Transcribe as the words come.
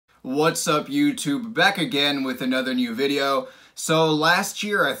What's up, YouTube? Back again with another new video. So last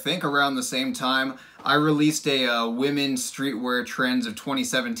year, I think around the same time, I released a women's streetwear trends of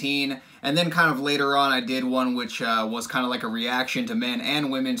 2017, and then kind of later on I did one which was kind of like a reaction to men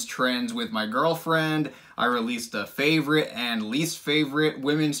and women's trends with my girlfriend. I released a favorite and least favorite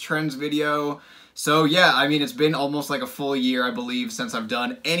women's trends video. So yeah, I mean, it's been almost like a full year, I believe, since I've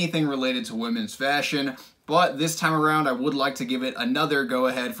done anything related to women's fashion. But this time around, I would like to give it another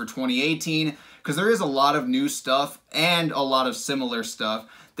go-ahead for 2018, because there is a lot of new stuff and a lot of similar stuff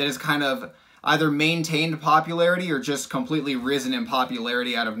that has kind of either maintained popularity or just completely risen in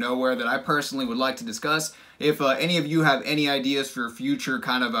popularity out of nowhere that I personally would like to discuss. If any of you have any ideas for future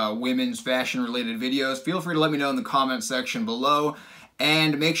kind of women's fashion-related videos, feel free to let me know in the comment section below.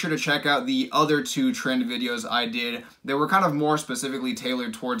 And make sure to check out the other two trend videos I did that were kind of more specifically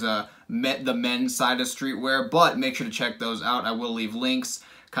tailored towards the men's side of streetwear, but make sure to check those out. I will leave links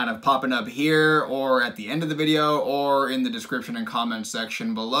kind of popping up here or at the end of the video or in the description and comment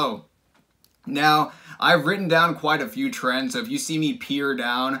section below. Now, I've written down quite a few trends, so if you see me peer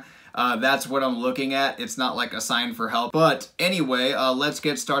down, that's what I'm looking at. It's not like a sign for help. But anyway, let's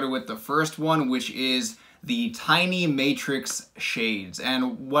get started with the first one, which is the tiny matrix shades.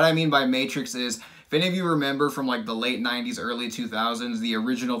 And what I mean by matrix is, if any of you remember from like the late 90s, early 2000s, the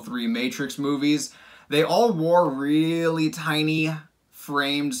original 3 Matrix movies, they all wore really tiny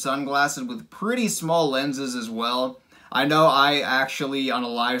framed sunglasses with pretty small lenses as well. I know I actually, on a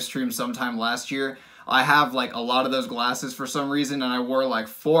live stream sometime last year, I have like a lot of those glasses for some reason, and I wore like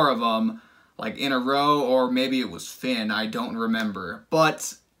 4 of them like in a row, or maybe it was Finn, I don't remember.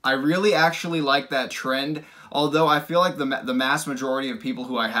 But I really actually like that trend, although I feel like the mass majority of people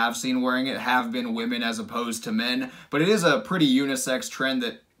who I have seen wearing it have been women as opposed to men, but it is a pretty unisex trend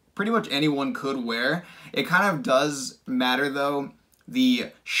that pretty much anyone could wear. It kind of does matter though,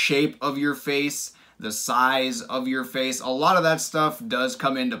 the shape of your face, the size of your face, a lot of that stuff does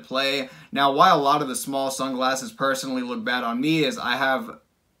come into play. Now, why a lot of the small sunglasses personally look bad on me is I have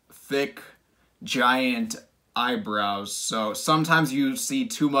thick, giant eyebrows, so sometimes you see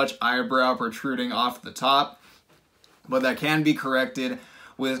too much eyebrow protruding off the top, but that can be corrected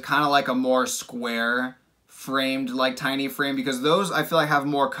with kind of like a more square framed, like tiny frame, because those I feel like have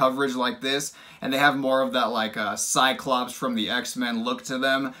more coverage like this, and they have more of that like Cyclops from the X-Men look to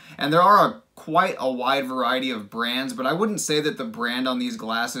them. And there are quite a wide variety of brands, but I wouldn't say that the brand on these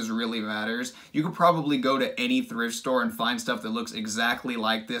glasses really matters. You could probably go to any thrift store and find stuff that looks exactly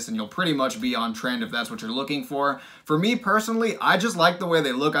like this, and you'll pretty much be on trend if that's what you're looking for. For me personally, I just like the way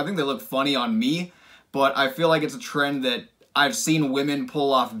they look. I think they look funny on me, but I feel like it's a trend that I've seen women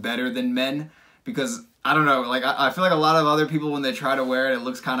pull off better than men, because I don't know, like I feel like a lot of other people, when they try to wear it, it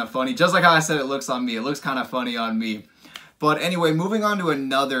looks kind of funny. Just like how I said it looks on me, it looks kind of funny on me. But anyway, moving on to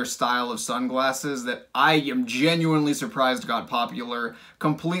another style of sunglasses that I am genuinely surprised got popular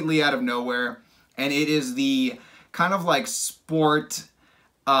completely out of nowhere. And it is the kind of like sport,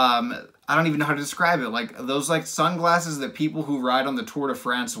 I don't even know how to describe it, like those like sunglasses that people who ride on the Tour de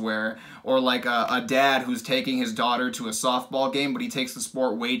France wear, or like a dad who's taking his daughter to a softball game, but he takes the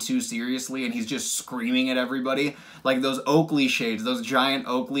sport way too seriously and he's just screaming at everybody. Like those Oakley shades, those giant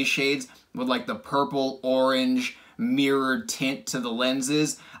Oakley shades with like the purple, orange, mirrored tint to the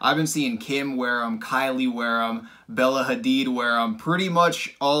lenses. I've been seeing Kim wear them, Kylie wear them, Bella Hadid wear them, pretty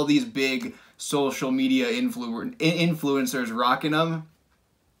much all these big social media influencers rocking them.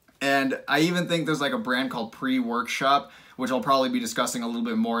 And I even think there's like a brand called Pre-Workshop, which I'll probably be discussing a little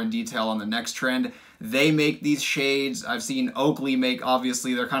bit more in detail on the next trend. They make these shades. I've seen Oakley make,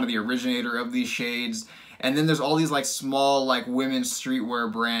 obviously, they're kind of the originator of these shades. And then there's all these like small like women's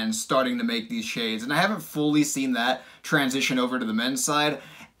streetwear brands starting to make these shades. And I haven't fully seen that transition over to the men's side.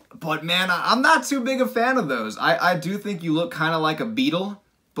 But man, I'm not too big a fan of those. I do think you look kind of like a Beetle.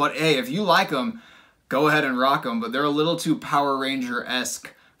 But hey, if you like them, go ahead and rock them. But they're a little too Power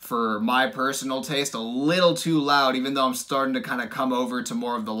Ranger-esque for my personal taste, a little too loud, even though I'm starting to kind of come over to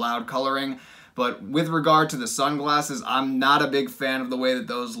more of the loud coloring. But with regard to the sunglasses, I'm not a big fan of the way that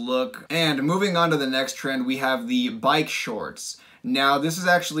those look. And moving on to the next trend, we have the bike shorts. Now, this is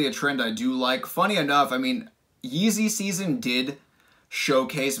actually a trend I do like. Funny enough, I mean, Yeezy season did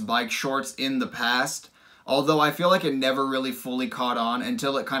showcase bike shorts in the past, although I feel like it never really fully caught on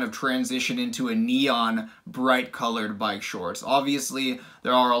until it kind of transitioned into a neon, bright-colored bike shorts. Obviously,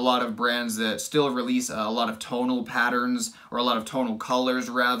 there are a lot of brands that still release a lot of tonal patterns, or a lot of tonal colors,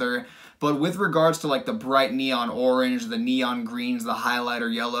 rather. But with regards to like the bright neon orange, the neon greens, the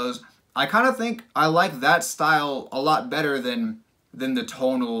highlighter yellows, I kind of think I like that style a lot better than the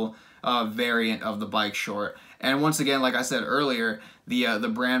tonal variant of the bike short. And once again, like I said earlier,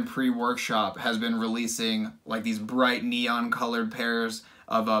 the brand Pre-Workshop has been releasing like these bright neon colored pairs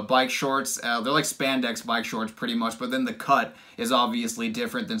of bike shorts. They're like spandex bike shorts pretty much, but then the cut is obviously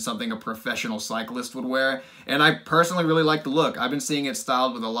different than something a professional cyclist would wear. And I personally really like the look. I've been seeing it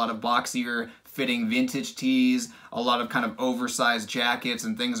styled with a lot of boxier fitting vintage tees, a lot of kind of oversized jackets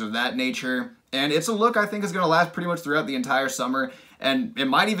and things of that nature. And it's a look I think is going to last pretty much throughout the entire summer, and it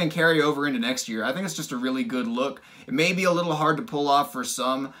might even carry over into next year. I think it's just a really good look. It may be a little hard to pull off for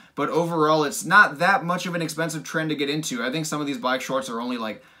some, but overall it's not that much of an expensive trend to get into. I think some of these bike shorts are only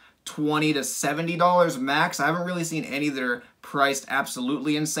like $20 to $70 max. I haven't really seen any that are priced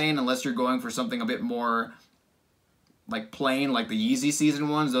absolutely insane unless you're going for something a bit more like plain, like the Yeezy season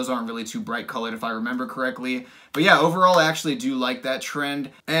ones. Those aren't really too bright colored if I remember correctly. But yeah, overall I actually do like that trend.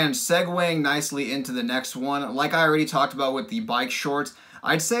 And segueing nicely into the next one, like I already talked about with the bike shorts,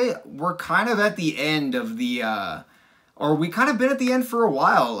 I'd say we're kind of at the end of the, or we kind of been at the end for a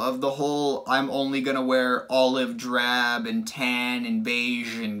while of the whole I'm only gonna wear olive drab and tan and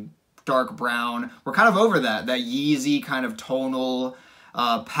beige and dark brown. We're kind of over that Yeezy kind of tonal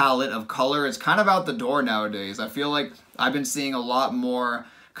palette of color. It's kind of out the door nowadays. I feel like I've been seeing a lot more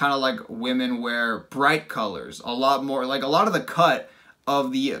kind of like women wear bright colors, a lot more, like a lot of the cut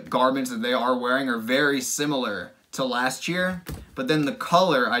of the garments that they are wearing are very similar to last year, but then the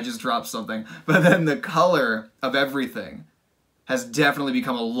color, I just dropped something, but then the color of everything has definitely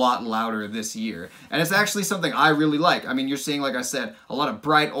become a lot louder this year. And it's actually something I really like. I mean, you're seeing, like I said, a lot of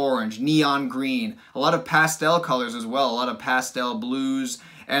bright orange, neon green, a lot of pastel colors as well, a lot of pastel blues,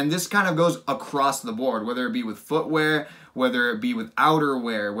 and this kind of goes across the board, whether it be with footwear, whether it be with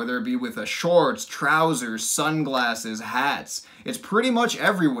outerwear, whether it be with shorts, trousers, sunglasses, hats. It's pretty much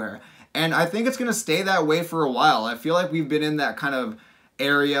everywhere. And I think it's going to stay that way for a while. I feel like we've been in that kind of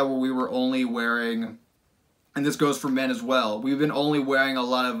area where we were only wearing, and this goes for men as well, we've been only wearing a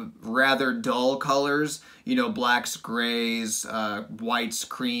lot of rather dull colors, you know, blacks, grays, whites,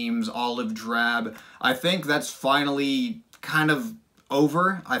 creams, olive drab. I think that's finally kind of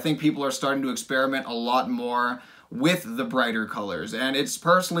over. I think people are starting to experiment a lot more with the brighter colors, and it's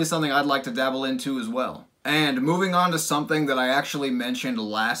personally something I'd like to dabble into as well. And moving on to something that I actually mentioned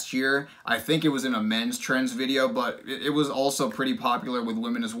last year, I think it was in a men's trends video, but it was also pretty popular with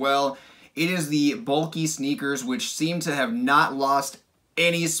women as well. It is the bulky sneakers, which seem to have not lost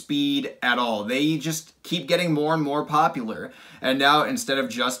any speed at all. They just keep getting more and more popular. And now, instead of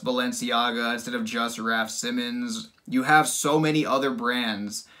just Balenciaga, instead of just Raf Simons, you have so many other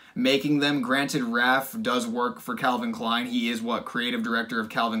brands making them. Granted, Raf does work for Calvin Klein. He is creative director of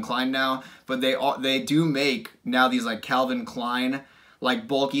Calvin Klein now, but they do make now these like Calvin Klein like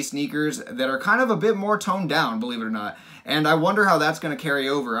bulky sneakers that are kind of a bit more toned down, believe it or not. And I wonder how that's going to carry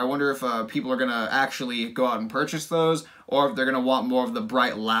over. I wonder if people are going to actually go out and purchase those, or if they're going to want more of the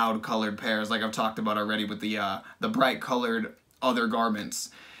bright, loud colored pairs like I've talked about already with the bright colored other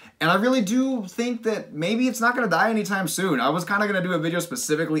garments. And I really do think that maybe it's not going to die anytime soon. I was kind of going to do a video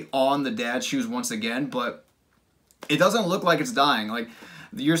specifically on the dad shoes once again, but it doesn't look like it's dying. Like,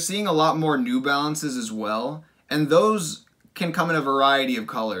 you're seeing a lot more New Balances as well, and those can come in a variety of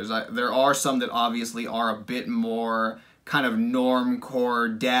colors. There are some that obviously are a bit more kind of norm-core,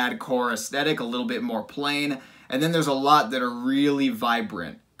 dad-core aesthetic, a little bit more plain, and then there's a lot that are really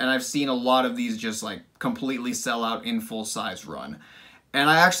vibrant, and I've seen a lot of these just like completely sell out in full-size run. And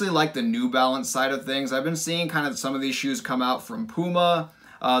I actually like the New Balance side of things. I've been seeing kind of some of these shoes come out from Puma.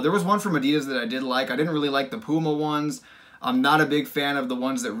 There was one from Adidas that I did like. I didn't really like the Puma ones. I'm not a big fan of the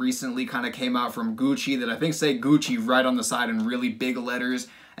ones that recently kind of came out from Gucci that I think say Gucci right on the side in really big letters.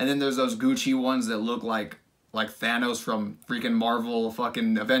 And then there's those Gucci ones that look like Thanos from freaking Marvel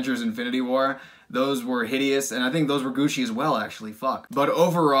fucking Avengers Infinity War. Those were hideous, and I think those were Gucci as well, actually. Fuck. But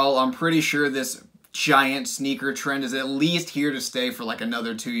overall, I'm pretty sure this giant sneaker trend is at least here to stay for like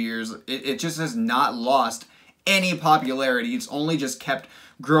another 2 years. It just has not lost any popularity. It's only just kept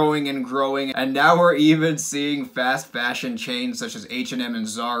growing and growing, and now we're even seeing fast fashion chains such as H&M and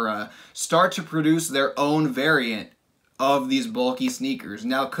Zara start to produce their own variant of these bulky sneakers.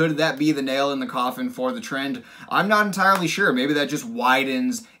 Now, could that be the nail in the coffin for the trend? I'm not entirely sure. Maybe that just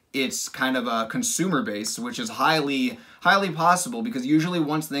widens its kind of a consumer base, which is highly possible, because usually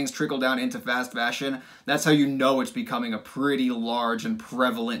once things trickle down into fast fashion, that's how you know it's becoming a pretty large and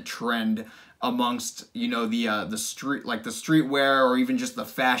prevalent trend amongst, you know, the streetwear or even just the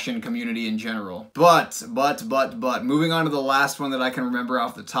fashion community in general. But moving on to the last one that I can remember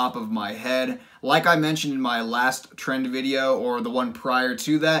off the top of my head, like I mentioned in my last trend video or the one prior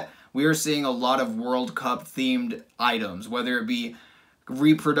to that, we are seeing a lot of World Cup themed items, whether it be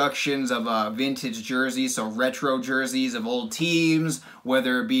reproductions of vintage jerseys, so retro jerseys of old teams,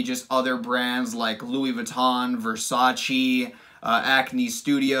 whether it be just other brands like Louis Vuitton, Versace, Acne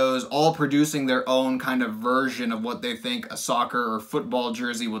Studios, all producing their own kind of version of what they think a soccer or football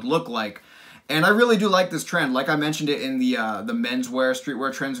jersey would look like. And I really do like this trend. Like I mentioned it in the menswear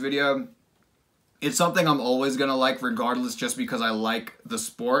streetwear trends video, it's something I'm always going to like regardless, just because I like the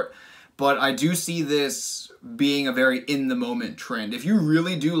sport. But I do see this being a very in-the-moment trend. If you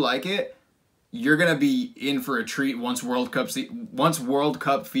really do like it, you're going to be in for a treat once World Cup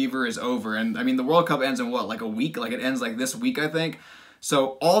fever is over. And, I mean, the World Cup ends in what, like a week? Like, it ends like this week, I think.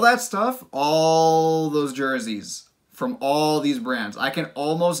 So, all that stuff, all those jerseys from all these brands, I can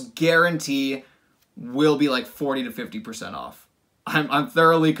almost guarantee will be like 40 to 50% off. I'm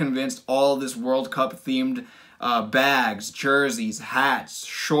thoroughly convinced all this World Cup themed bags, jerseys, hats,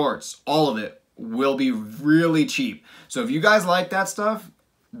 shorts, all of it will be really cheap. So if you guys like that stuff,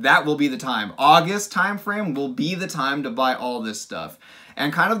 that will be the time. August timeframe will be the time to buy all this stuff.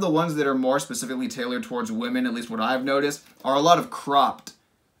 And kind of the ones that are more specifically tailored towards women, at least what I've noticed, are a lot of cropped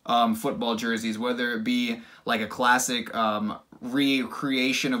football jerseys, whether it be like a classic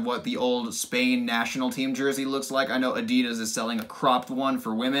recreation of what the old Spain national team jersey looks like. I know Adidas is selling a cropped one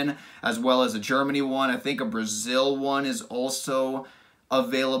for women, as well as a Germany one. I think a Brazil one is also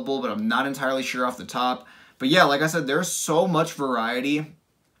available, but I'm not entirely sure off the top. But yeah, like I said, there's so much variety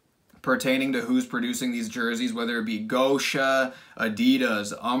pertaining to who's producing these jerseys, whether it be Gosha,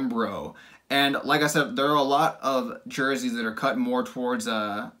 Adidas, Umbro. And like I said, there are a lot of jerseys that are cut more towards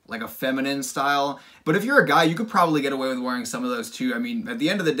like a feminine style. But if you're a guy, you could probably get away with wearing some of those too. I mean, at the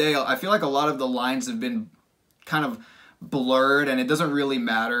end of the day, I feel like a lot of the lines have been kind of blurred, and it doesn't really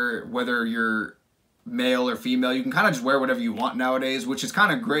matter whether you're male or female. You can kind of just wear whatever you want nowadays, which is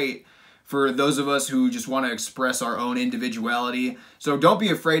kind of great for those of us who just want to express our own individuality. So don't be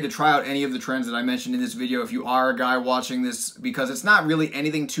afraid to try out any of the trends that I mentioned in this video if you are a guy watching this, because it's not really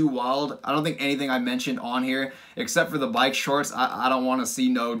anything too wild. I don't think anything I mentioned on here, except for the bike shorts. I don't want to see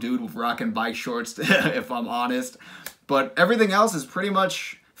no dude rocking bike shorts, if I'm honest. But everything else is pretty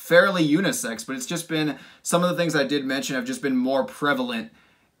much fairly unisex, but it's just been, some of the things I did mention have just been more prevalent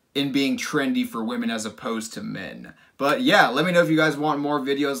in being trendy for women as opposed to men. But yeah, let me know if you guys want more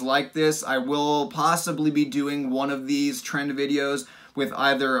videos like this. I will possibly be doing one of these trend videos with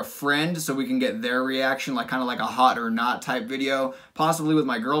either a friend so we can get their reaction, like kind of like a hot or not type video, possibly with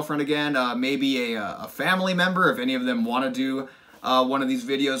my girlfriend again, maybe a family member if any of them want to do one of these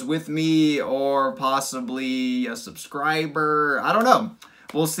videos with me, or possibly a subscriber. I don't know.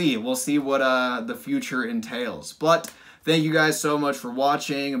 We'll see. We'll see what the future entails. But thank you guys so much for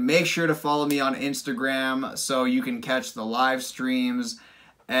watching. Make sure to follow me on Instagram so you can catch the live streams.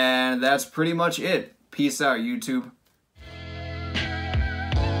 And that's pretty much it. Peace out, YouTube.